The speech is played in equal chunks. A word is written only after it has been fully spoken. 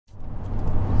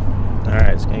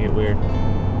gonna get weird.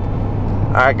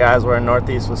 Alright guys, we're in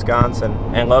northeast Wisconsin,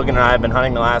 and Logan and I have been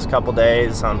hunting the last couple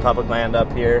days on public land up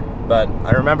here, but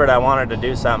I remembered I wanted to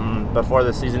do something before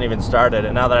the season even started,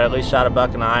 and now that I at least shot a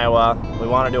buck in Iowa, we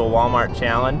want to do a Walmart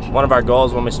challenge. One of our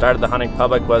goals when we started the hunting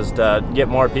public was to get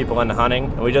more people into hunting,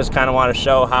 and we just kind of want to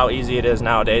show how easy it is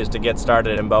nowadays to get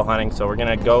started in bow hunting. So we're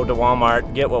going to go to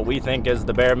Walmart, get what we think is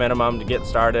the bare minimum to get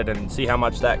started, and see how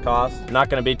much that costs. I'm not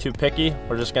going to be too picky.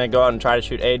 We're just going to go out and try to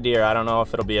shoot a deer. I don't know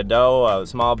if it'll be a doe, a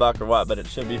small buck, or what, but it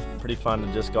should be pretty fun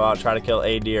to just go out and try to kill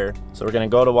a deer. So we're gonna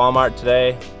go to Walmart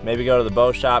today, maybe go to the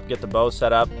bow shop, get the bow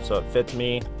set up so it fits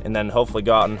me, and then hopefully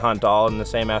go out and hunt all in the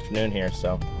same afternoon here.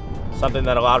 So something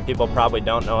that a lot of people probably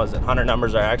don't know is that hunter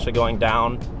numbers are actually going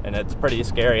down, and it's pretty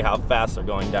scary how fast they're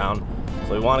going down.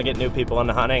 So we want to get new people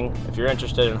into hunting. If you're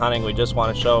interested in hunting, we just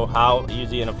want to show how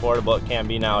easy and affordable it can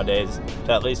be nowadays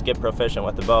to at least get proficient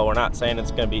with the bow. We're not saying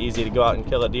it's going to be easy to go out and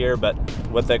kill a deer, but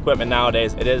with the equipment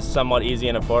nowadays, it is somewhat easy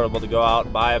and affordable to go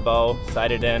out, buy a bow,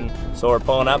 sight it in. So we're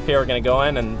pulling up here. We're going to go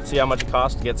in and see how much it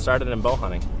costs to get started in bow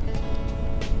hunting.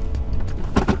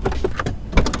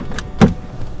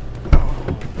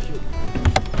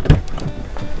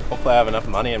 Hopefully I have enough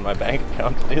money in my bank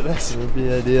account to do this. That would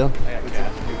be ideal.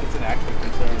 It's an actual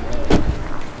concern, really.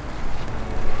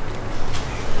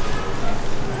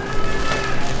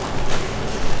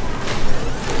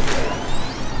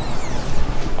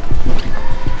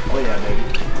 Oh yeah, maybe.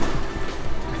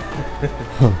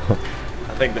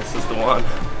 I think this is the one.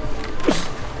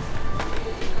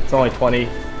 It's only 20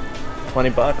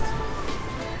 bucks.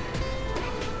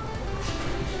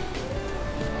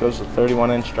 Goes to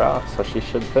 31-inch draw, so she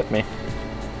should fit me.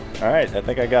 All right, I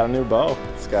think I got a new bow.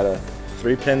 It's got a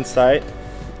 3-pin sight,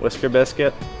 whisker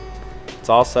biscuit. It's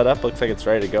all set up, looks like it's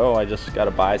ready to go. I just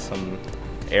gotta buy some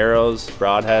arrows,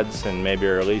 broadheads, and maybe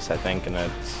a release, I think, and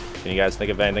that's, can you guys think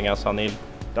of anything else I'll need?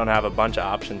 Don't have a bunch of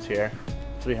options here.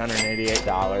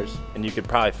 $388, and you could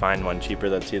probably find one cheaper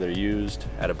that's either used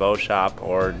at a bow shop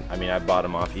or, I mean, I bought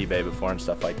them off eBay before and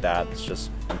stuff like that. It's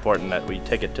just important that we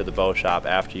take it to the bow shop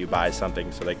after you buy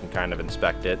something so they can kind of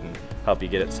inspect it and help you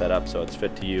get it set up so it's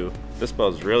fit to you. This bow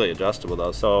is really adjustable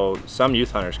though, so some youth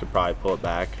hunters could probably pull it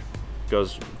back. It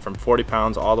goes from 40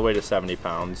 pounds all the way to 70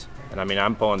 pounds. And I mean,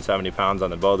 I'm pulling 70 pounds on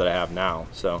the bow that I have now,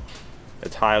 so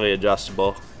it's highly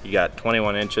adjustable. You got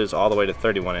 21 inches all the way to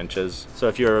 31 inches. So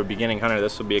if you're a beginning hunter,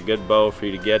 this would be a good bow for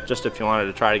you to get just if you wanted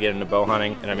to try to get into bow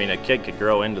hunting. And I mean, a kid could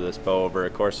grow into this bow over a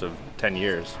course of 10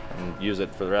 years and use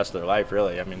it for the rest of their life,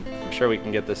 really. I mean, I'm sure we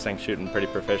can get this thing shooting pretty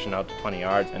proficient out to 20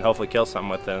 yards and hopefully kill something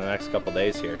with it in the next couple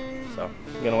days here. So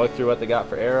I'm gonna look through what they got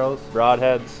for arrows,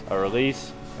 broadheads, a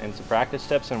release, and some practice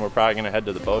tips, and we're probably gonna head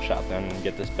to the bow shop then and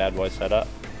get this bad boy set up.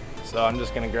 So I'm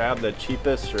just gonna grab the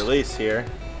cheapest release here.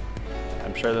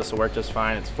 I'm sure this will work just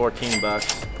fine. It's 14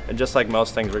 bucks. And just like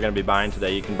most things we're gonna be buying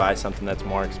today, you can buy something that's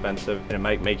more expensive and it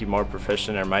might make you more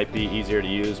proficient or might be easier to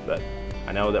use, but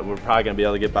I know that we're probably gonna be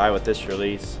able to get by with this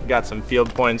release. Got some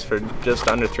field points for just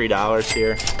under $3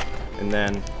 here. And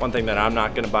then one thing that I'm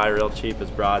not gonna buy real cheap is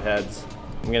broadheads.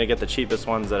 I'm gonna get the cheapest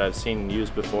ones that I've seen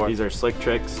used before. These are Slick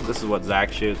Tricks. This is what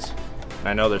Zach shoots. And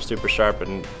I know they're super sharp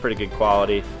and pretty good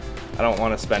quality. I don't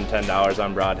want to spend $10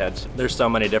 on broadheads. There's so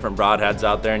many different broadheads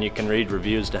out there and you can read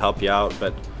reviews to help you out,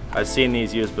 but I've seen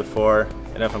these used before,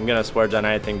 and if I'm gonna splurge on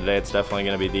anything today, it's definitely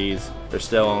gonna be these. They're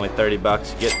still only 30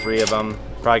 bucks. You get 3 of them.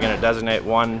 Probably gonna designate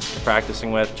one to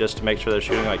practicing with just to make sure they're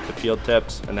shooting like the field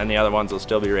tips, and then the other ones will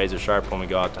still be razor sharp when we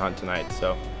go out to hunt tonight.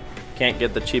 So can't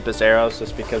get the cheapest arrows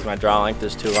just because my draw length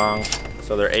is too long.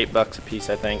 So they're 8 bucks a piece,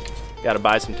 I think. Gotta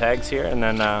buy some tags here, and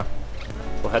then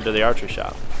we'll head to the archery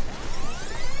shop.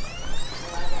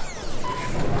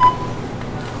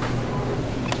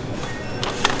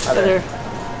 Hi there.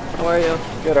 How are you?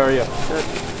 Good, how are you? Good.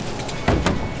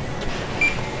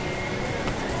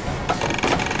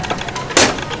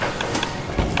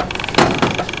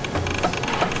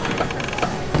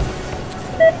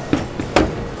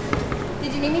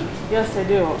 Did you need me? Yes, I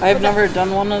do. I've never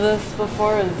done one of this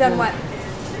before. Done what?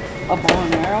 A bow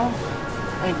and arrow?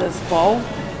 Like this bow?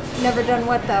 Never done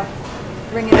what though?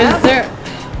 Ring it up?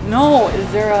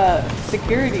 Is there a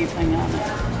security thing on it?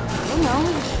 I don't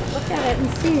know. Look at it and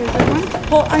see. Is there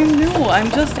one? Well, I'm new. I'm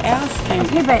just asking.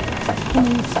 Okay, but can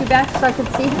you scoot back so I can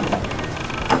see?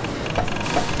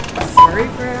 Sorry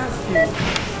for asking.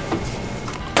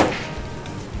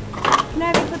 Can I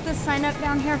have you put this sign up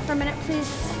down here for a minute, please?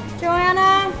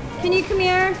 Joanna, can you come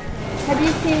here? Have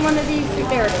you seen one of these?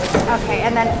 There it is. Okay,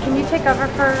 and then can you take over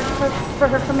for her for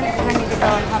a minute? Because I need to go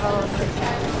and have a little quick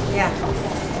chat. Yeah.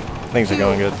 Things are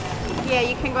going good. Yeah,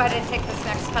 you can go ahead and take this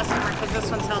next customer because this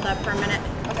one's held up for a minute.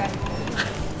 Okay.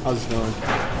 How's it going?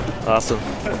 Awesome.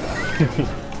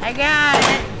 I got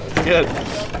it. pretty good.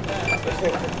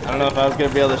 I don't know if I was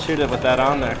gonna be able to shoot it with that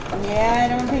on there. Yeah, I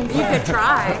don't think so. You could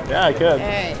try. Yeah, I could.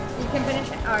 Alright, you can finish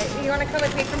it. Alright, you wanna come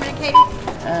with me for a minute, Katie?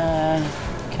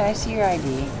 Can I see your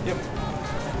ID? Yep.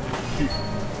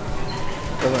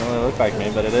 Doesn't really look like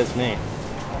me, but it is me.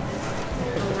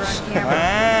 We're on camera.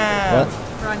 Wow. What?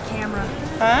 We're on camera.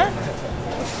 Huh?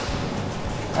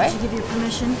 Did she give you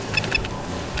permission?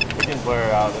 We can blur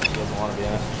her out if she doesn't want to be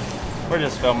in it. We're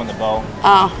just filming the bow.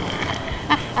 Oh.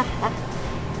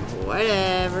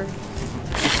 Whatever.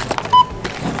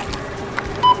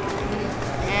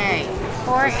 Alright,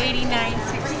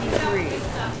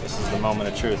 489.63. This is the moment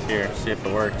of truth here. See if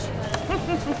it works.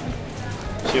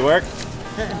 She work?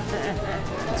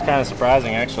 It's kind of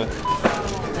surprising, actually.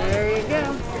 There you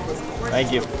go.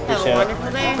 Thank you. Have Appreciate a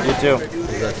wonderful day. You too.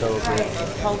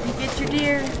 Hope you get your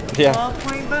deer. Yeah.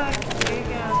 12 bucks. There you go.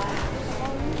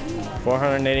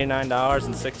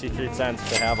 $489.63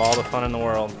 to have all the fun in the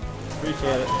world.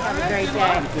 Appreciate it. Have a great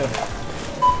day.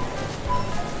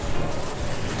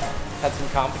 Had some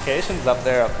complications up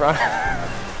there up front. I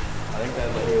think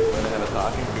that lady was going to have a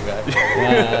talking to back there.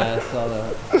 Yeah, I saw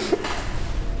that.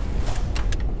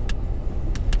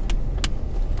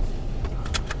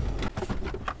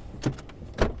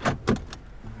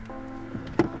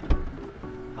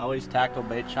 Always tackle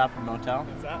bait shop and motel.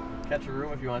 What's that? Catch a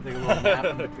room if you want to take a little nap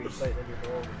in between sight and your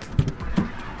bowl.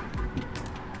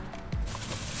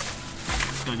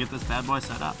 Let's go get this bad boy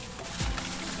set up.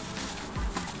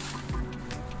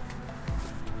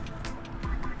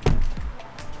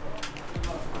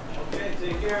 Okay,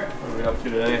 take care. What are we up to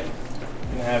today? I'm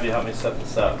gonna have you help me set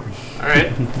this up.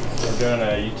 Alright. We're doing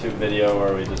a YouTube video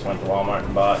where we just went to Walmart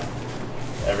and bought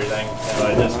everything. And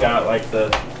I just got like the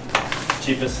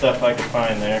cheapest stuff I could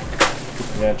find there.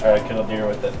 I'm gonna try to kill a deer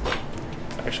with it.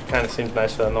 Actually kind of seems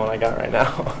nicer than the one I got right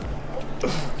now.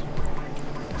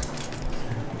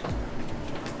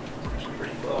 She's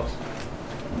pretty close.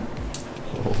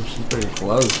 Oh, she's pretty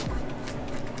close.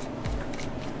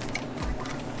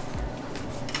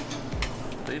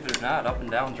 Believe it or not, up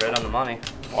and down's right on the money.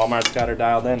 Walmart's got her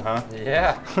dialed in, huh?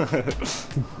 Yeah.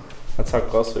 That's how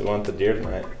close we want the deer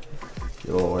tonight.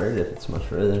 You're a little worried if it's much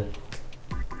further.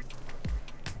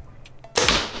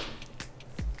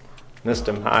 Missed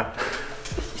him high.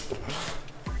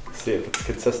 See if it's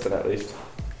consistent at least.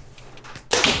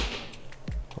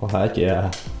 Oh, heck yeah.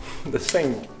 This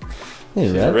thing, Hey,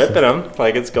 she's reps. ripping them.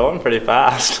 Like it's going pretty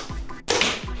fast.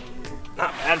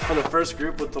 Not bad for the first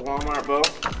group with the Walmart bow.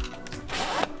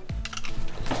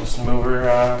 Just move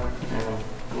her,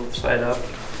 move side up.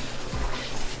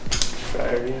 Try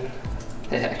her again.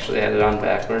 They actually had it on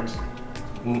backwards.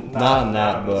 Not on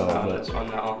that bow, Not but this one,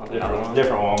 no.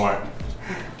 Different Walmart.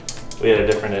 We had a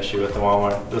different issue with the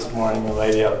Walmart this morning. The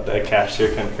lady at the cashier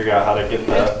couldn't figure out how to get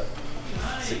the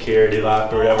security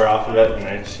lock or whatever off of it,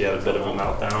 and she had a bit of a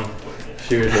meltdown.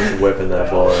 she was just whipping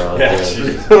that ball around. Yeah, too. she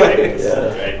was like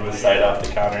Yeah. dragging the side off the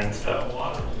counter and stuff.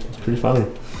 It's pretty funny.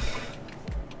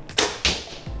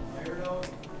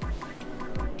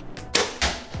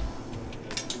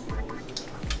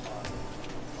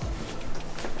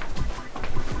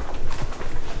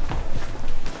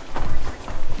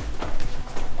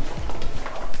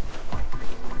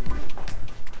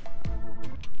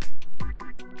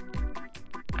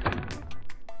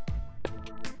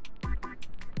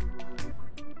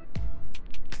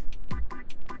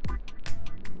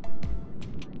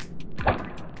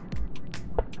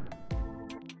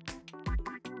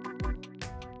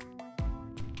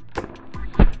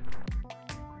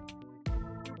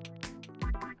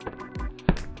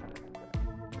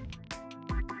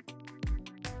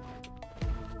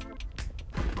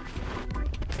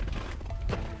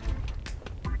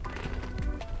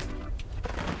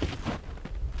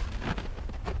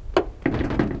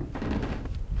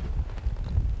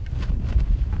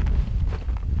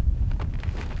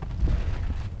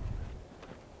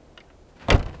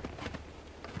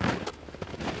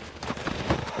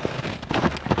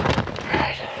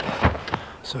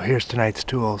 So here's tonight's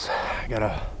tools. I got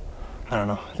a, I don't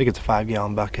know, I think it's a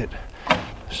 5-gallon bucket.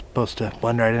 Supposed to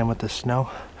blend right in with the snow.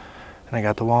 And I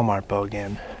got the Walmart bow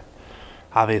again.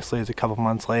 Obviously it's a couple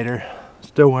months later.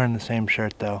 Still wearing the same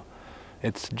shirt though.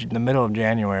 It's the middle of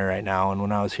January right now, and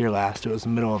when I was here last it was the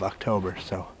middle of October,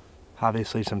 so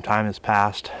obviously some time has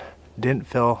passed. Didn't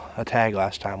fill a tag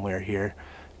last time we were here.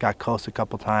 Got close a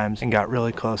couple times and got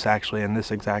really close actually in this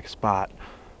exact spot.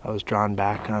 I was drawn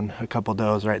back on a couple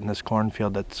does right in this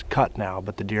cornfield that's cut now,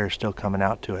 but the deer are still coming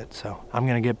out to it. So I'm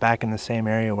gonna get back in the same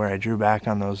area where I drew back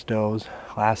on those does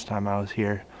last time I was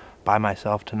here by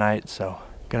myself tonight. So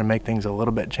gonna make things a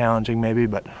little bit challenging maybe,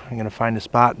 but I'm gonna find a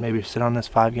spot, maybe sit on this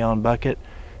 5-gallon bucket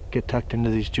get tucked into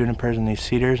these junipers and these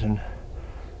cedars and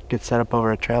get set up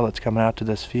over a trail that's coming out to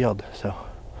this field. So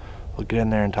we'll get in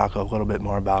there and talk a little bit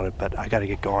more about it, but I gotta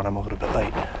get going. I'm a little bit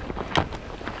late.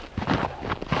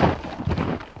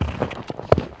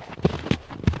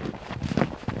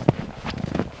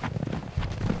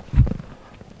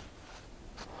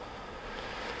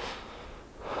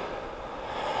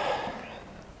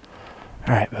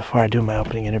 Alright, before I do my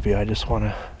opening interview, I just want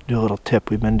to do a little tip.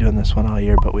 We've been doing this one all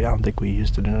year, but I don't think we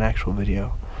used it in an actual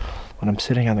video. When I'm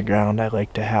sitting on the ground, I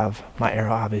like to have my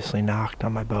arrow obviously knocked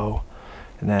on my bow,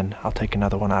 and then I'll take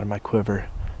another one out of my quiver,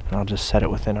 and I'll just set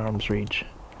it within arm's reach.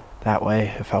 That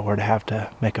way, if I were to have to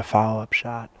make a follow-up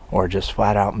shot, or just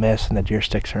flat out miss and the deer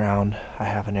sticks around, I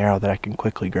have an arrow that I can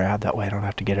quickly grab. That way I don't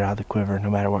have to get it out of the quiver, no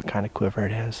matter what kind of quiver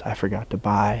it is. I forgot to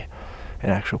buy an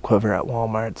actual quiver at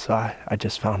Walmart, so I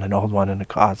just found an old one in the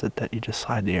closet that you just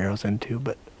slide the arrows into.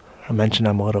 But I mentioned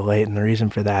I'm a little late, and the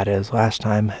reason for that is last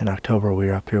time in October we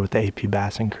were up here with the AP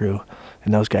Bassing crew,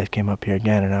 and those guys came up here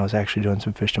again, and I was actually doing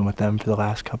some fishing with them for the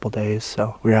last couple days.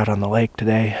 So we were out on the lake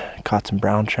today, caught some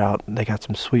brown trout. They got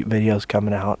some sweet videos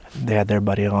coming out. They had their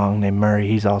buddy along named Murray.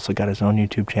 He's also got his own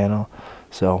YouTube channel.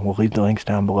 So we'll leave the links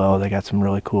down below. They got some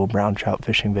really cool brown trout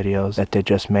fishing videos that they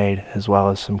just made, as well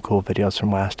as some cool videos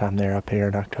from last time they were up here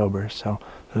in October. So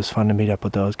it was fun to meet up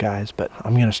with those guys, but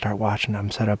I'm going to start watching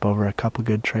them set up over a couple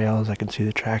good trails. I can see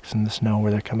the tracks in the snow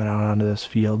where they're coming out onto this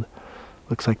field.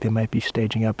 Looks like they might be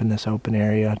staging up in this open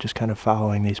area, just kind of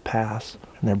following these paths.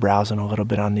 And they're browsing a little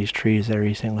bit on these trees they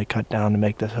recently cut down to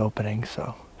make this opening.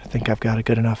 So I think I've got a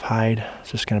good enough hide.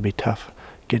 It's just going to be tough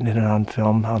getting it on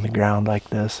film on the ground like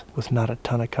this with not a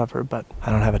ton of cover, but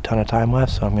I don't have a ton of time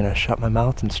left, so I'm going to shut my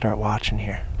mouth and start watching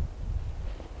here.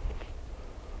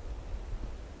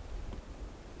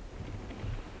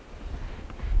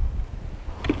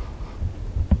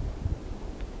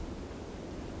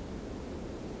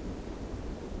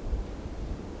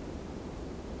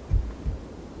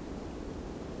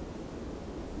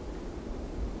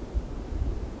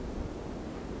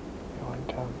 One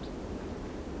comes.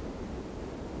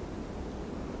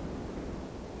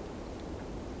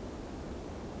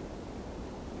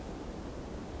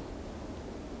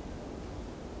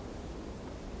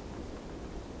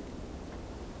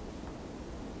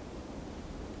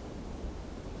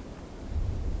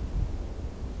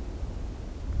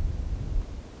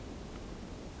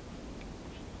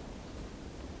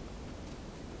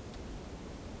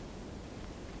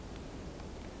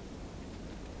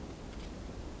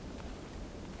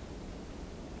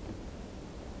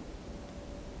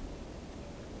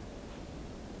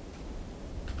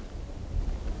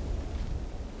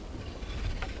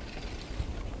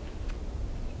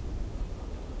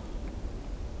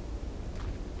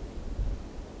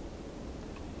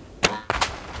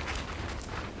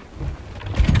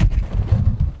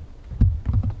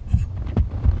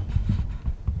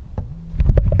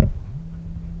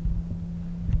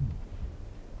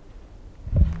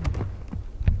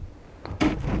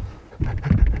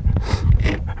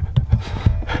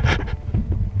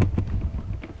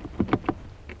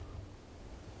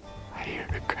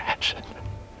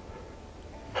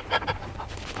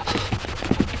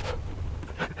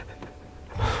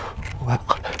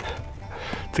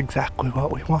 It's exactly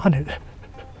what we wanted.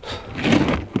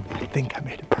 I think I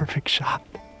made a perfect shot.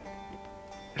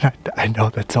 And I know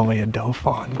that's only a doe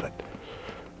fawn, but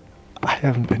I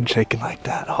haven't been shaking like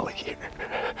that all year.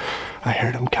 I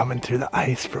heard him coming through the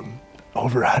ice from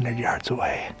over 100 yards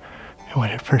away. And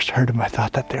when I first heard him, I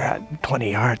thought that they were at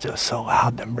 20 yards. It was so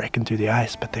loud, them breaking through the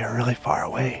ice, but they were really far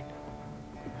away.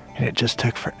 And it just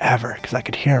took forever, because I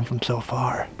could hear them from so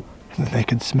far. And then they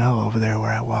could smell over there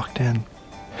where I walked in.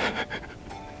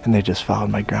 And they just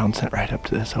followed my ground scent right up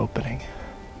to this opening.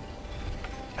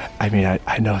 I mean,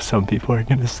 I know some people are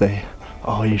gonna say,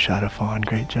 oh, you shot a fawn,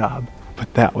 great job.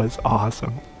 But that was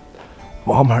awesome.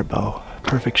 Walmart bow,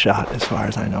 perfect shot as far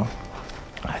as I know.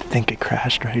 I think it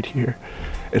crashed right here.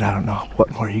 And I don't know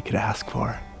what more you could ask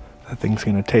for. That thing's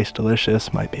gonna taste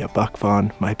delicious. Might be a buck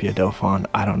fawn, might be a doe fawn,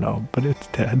 I don't know, but it's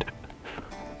dead.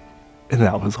 And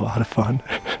that was a lot of fun.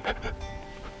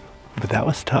 But that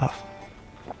was tough.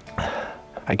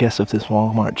 I guess if this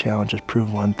Walmart challenge has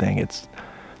proved one thing, it's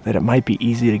that it might be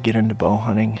easy to get into bow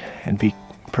hunting and be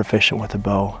proficient with a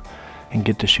bow and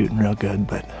get to shooting real good,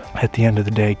 but at the end of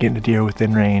the day, getting a deer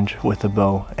within range with a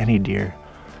bow, any deer,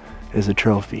 is a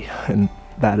trophy, and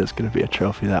that is going to be a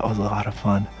trophy. That was a lot of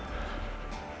fun.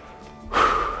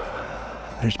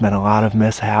 There's been a lot of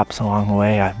mishaps along the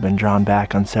way. I've been drawn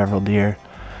back on several deer,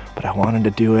 but I wanted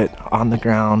to do it on the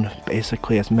ground,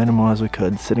 basically as minimal as we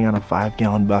could, sitting on a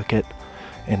 5-gallon bucket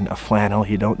in a flannel.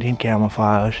 You don't need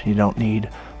camouflage, you don't need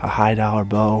a high dollar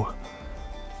bow.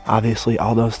 Obviously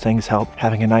all those things help.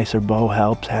 Having a nicer bow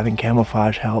helps, having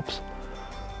camouflage helps.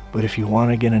 But if you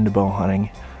want to get into bow hunting,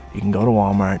 you can go to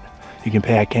Walmart. You can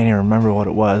pay, I can't even remember what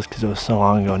it was because it was so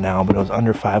long ago now, but it was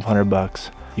under 500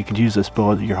 bucks. You could use this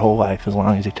bow your whole life as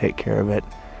long as you take care of it.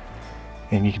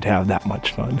 And you could have that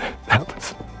much fun. That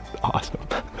was awesome.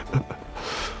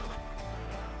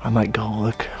 I might go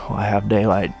look while I have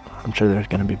daylight. I'm sure there's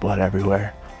gonna be blood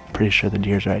everywhere. I'm pretty sure the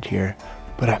deer's right here.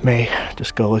 But I may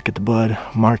just go look at the blood,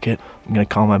 mark it. I'm gonna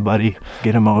call my buddy,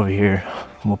 get him over here.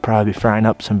 And we'll probably be frying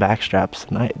up some backstraps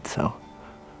tonight, so.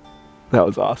 That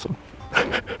was awesome.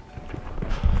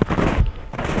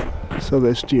 So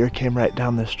this deer came right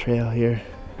down this trail here.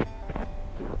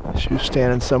 She was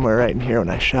standing somewhere right in here when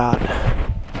I shot.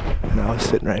 And I was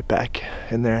sitting right back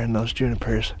in there in those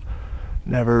junipers.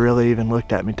 Never really even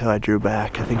looked at me till I drew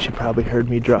back. I think she probably heard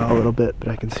me draw a little bit, but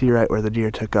I can see right where the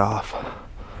deer took off.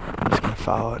 I'm just gonna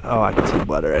follow it. Oh, I can see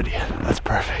blood already. That's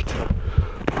perfect.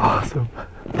 Awesome.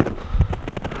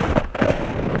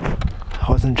 I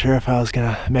wasn't sure if I was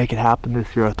gonna make it happen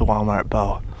this year with the Walmart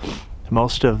bow.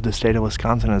 Most of the state of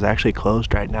Wisconsin is actually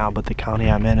closed right now, but the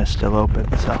county I'm in is still open,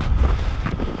 so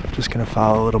just gonna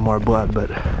follow a little more blood, but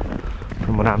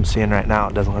from what I'm seeing right now,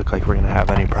 it doesn't look like we're gonna have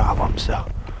any problems, so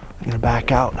I'm gonna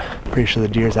back out. Pretty sure the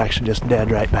deer's actually just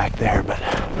dead right back there, but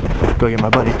go get my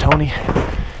buddy Tony,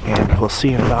 and we'll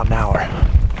see you in about an hour.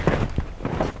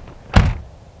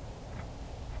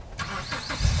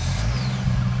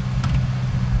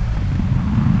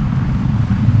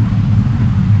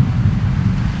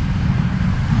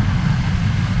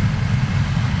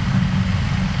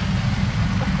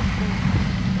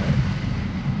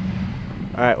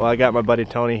 Alright, well I got my buddy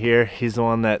Tony here. He's the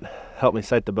one that helped me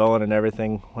sight the bow in and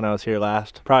everything when I was here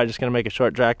last. Probably just gonna make a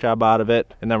short track job out of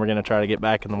it, and then we're gonna try to get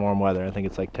back in the warm weather. I think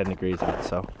it's like 10 degrees out,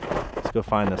 so let's go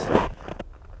find this thing.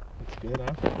 It's good,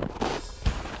 huh?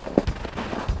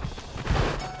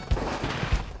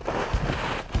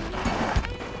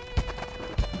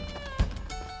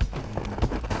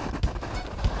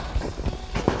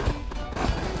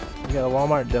 We got a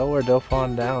Walmart doe or doe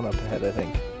fawn down up ahead, I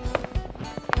think.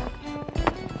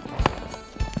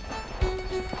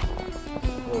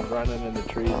 Running in the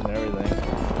trees and everything.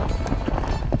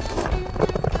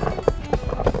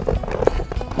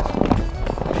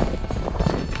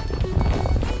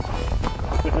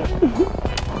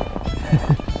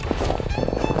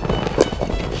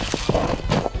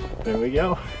 There we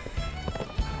go.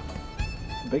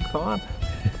 Big fawn.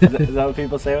 Is that what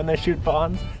people say when they shoot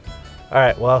fawns?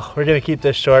 Alright, well, we're gonna keep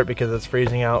this short because it's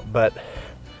freezing out, but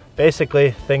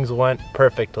basically things went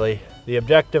perfectly. The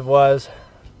objective was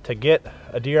to get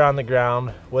a deer on the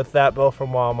ground with that bow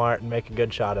from Walmart and make a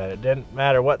good shot at it. Didn't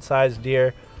matter what size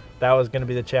deer, that was going to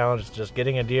be the challenge, just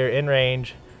getting a deer in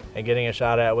range and getting a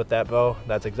shot at it with that bow.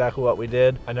 That's exactly what we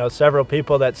did. I know several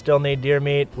people that still need deer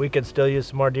meat. We could still use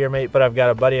some more deer meat, but I've got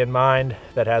a buddy in mind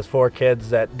that has 4 kids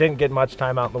that didn't get much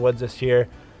time out in the woods this year,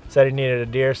 said he needed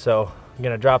a deer, so I'm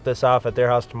going to drop this off at their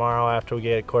house tomorrow after we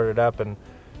get it quartered up, and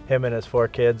him and his 4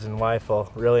 kids and wife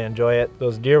will really enjoy it.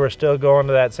 Those deer were still going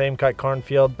to that same cut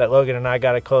cornfield that Logan and I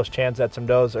got a close chance at some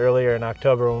does earlier in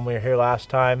October when we were here last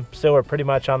time. Still, we're pretty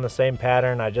much on the same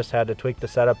pattern. I just had to tweak the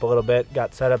setup a little bit.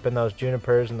 Got set up in those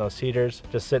junipers and those cedars,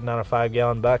 just sitting on a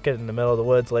 5-gallon bucket in the middle of the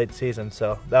woods late season.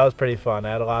 So that was pretty fun.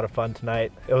 I had a lot of fun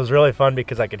tonight. It was really fun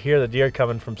because I could hear the deer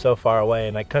coming from so far away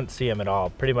and I couldn't see them at all,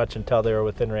 pretty much until they were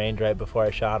within range right before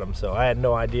I shot them. So I had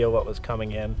no idea what was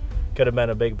coming in. Could have been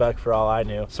a big buck for all I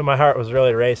knew. So my heart was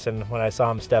really racing when I saw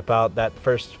him step out. That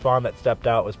first fawn that stepped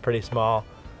out was pretty small.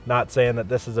 Not saying that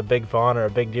this is a big fawn or a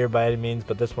big deer by any means,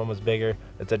 but this one was bigger.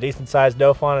 It's a decent sized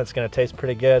doe fawn. It's gonna taste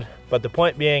pretty good. But the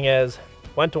point being is,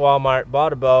 went to Walmart,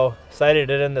 bought a bow, sighted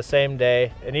it in the same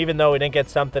day. And even though we didn't get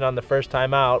something on the first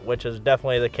time out, which is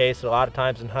definitely the case a lot of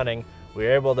times in hunting, we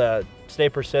were able to stay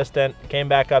persistent, came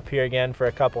back up here again for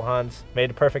a couple hunts,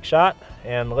 made a perfect shot,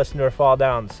 and listened to her fall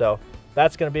down. So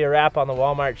that's going to be a wrap on the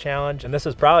Walmart challenge, and this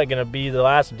is probably going to be the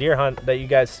last deer hunt that you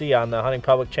guys see on the Hunting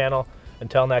Public channel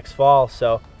until next fall.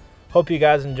 So hope you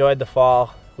guys enjoyed the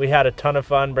fall. We had a ton of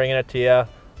fun bringing it to you.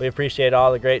 We appreciate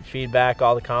all the great feedback,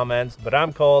 all the comments, but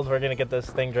I'm cold. We're going to get this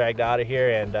thing dragged out of here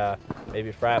and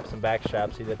maybe fry up some back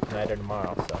straps either tonight or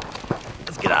tomorrow. So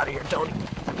let's get out of here, Tony.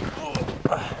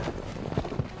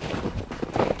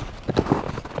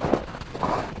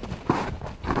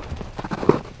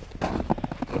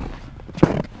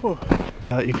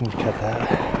 You can cut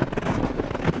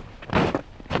that.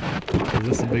 Is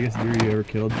this the biggest deer you ever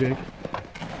killed, Jake?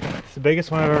 It's the biggest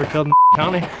one I've ever killed in the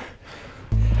county.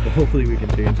 Well, hopefully we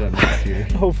can change that next year.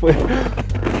 Hopefully.